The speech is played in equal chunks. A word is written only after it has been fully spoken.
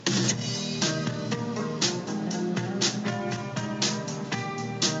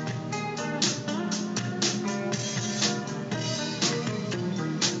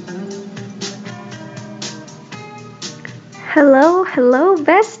Hello,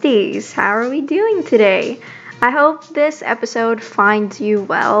 besties. How are we doing today? I hope this episode finds you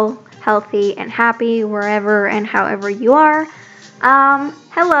well, healthy, and happy wherever and however you are.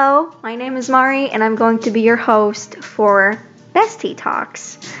 Hello, my name is Mari, and I'm going to be your host for Bestie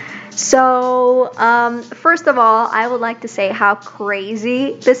Talks. So, first of all, I would like to say how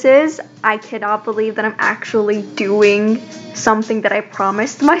crazy this is. I cannot believe that I'm actually doing something that I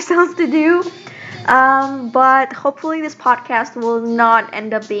promised myself to do. But hopefully this podcast will not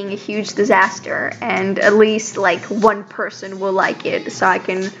end up being a huge disaster, and at least like one person will like it, so I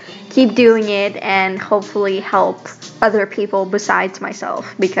can keep doing it and hopefully help other people besides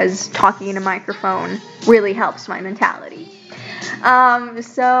myself, because talking in a microphone really helps my mentality.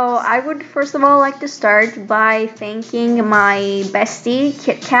 So I would first of all like to start by thanking my bestie,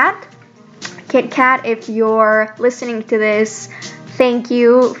 Kit Kat. Kit Kat, if you're listening to this, thank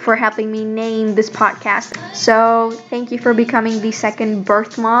you for helping me name this podcast. So thank you for becoming the second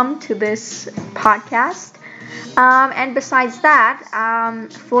birth mom to this podcast. And besides that,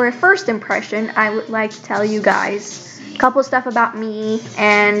 for a first impression, I would like to tell you guys a couple stuff about me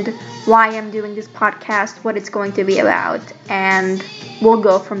and why I'm doing this podcast, what it's going to be about, and we'll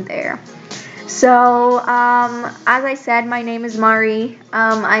go from there. So, as I said, my name is Mari.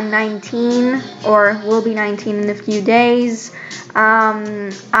 I'm 19, or will be 19 in a few days.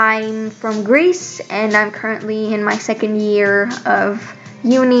 I'm from Greece, and I'm currently in my second year of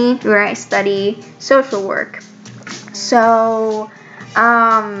uni, where I study social work. So,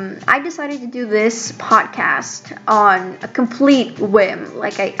 I decided to do this podcast on a complete whim.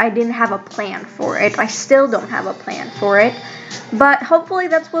 Like, I didn't have a plan for it. I still don't have a plan for it. But hopefully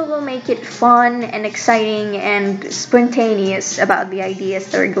that's what will make it fun and exciting and spontaneous about the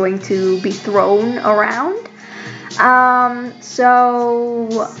ideas that are going to be thrown around.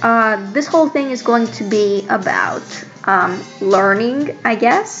 This whole thing is going to be about learning, I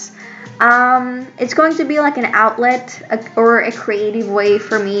guess. It's going to be like an outlet or a creative way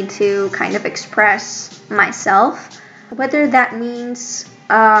for me to kind of express myself. Whether that means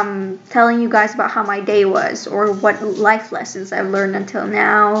telling you guys about how my day was, or what life lessons I've learned until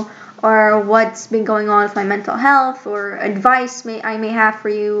now, or what's been going on with my mental health, or advice I may have for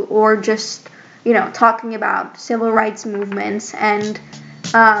you, or just, talking about civil rights movements and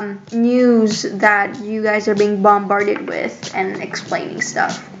news that you guys are being bombarded with, and explaining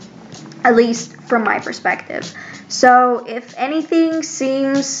stuff, at least from my perspective. So if anything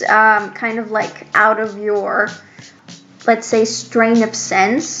seems kind of like out of your, let's say, strain of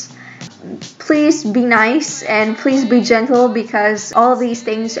sense, please be nice and please be gentle, because all of these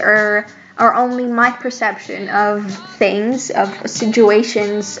things are only my perception of things, of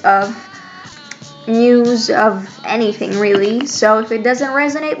situations, of news, of anything really. So if it doesn't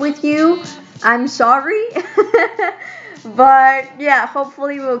resonate with you, I'm sorry. But yeah,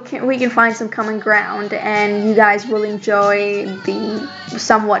 hopefully we can find some common ground, and you guys will enjoy the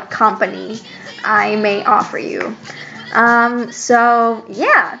somewhat company I may offer you. So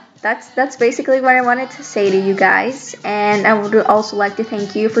yeah, that's basically what I wanted to say to you guys, and I would also like to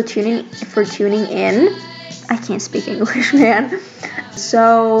thank you for tuning in. I can't speak English, man.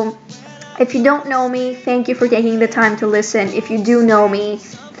 So if you don't know me, thank you for taking the time to listen. If you do know me,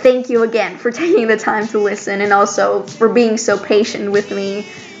 thank you again for taking the time to listen, and also for being so patient with me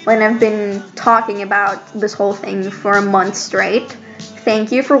when I've been talking about this whole thing for a month straight.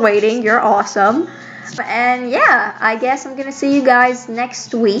 Thank you for waiting. You're awesome. And yeah, I guess I'm gonna see you guys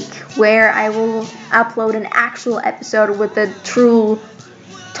next week, where I will upload an actual episode with a true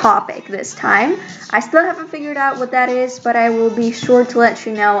topic this time. I still haven't figured out what that is, but I will be sure to let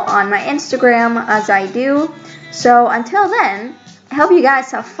you know on my Instagram as I do. So until then, I hope you guys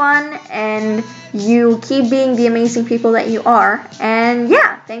have fun and you keep being the amazing people that you are. And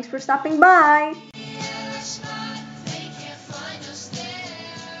yeah, thanks for stopping by.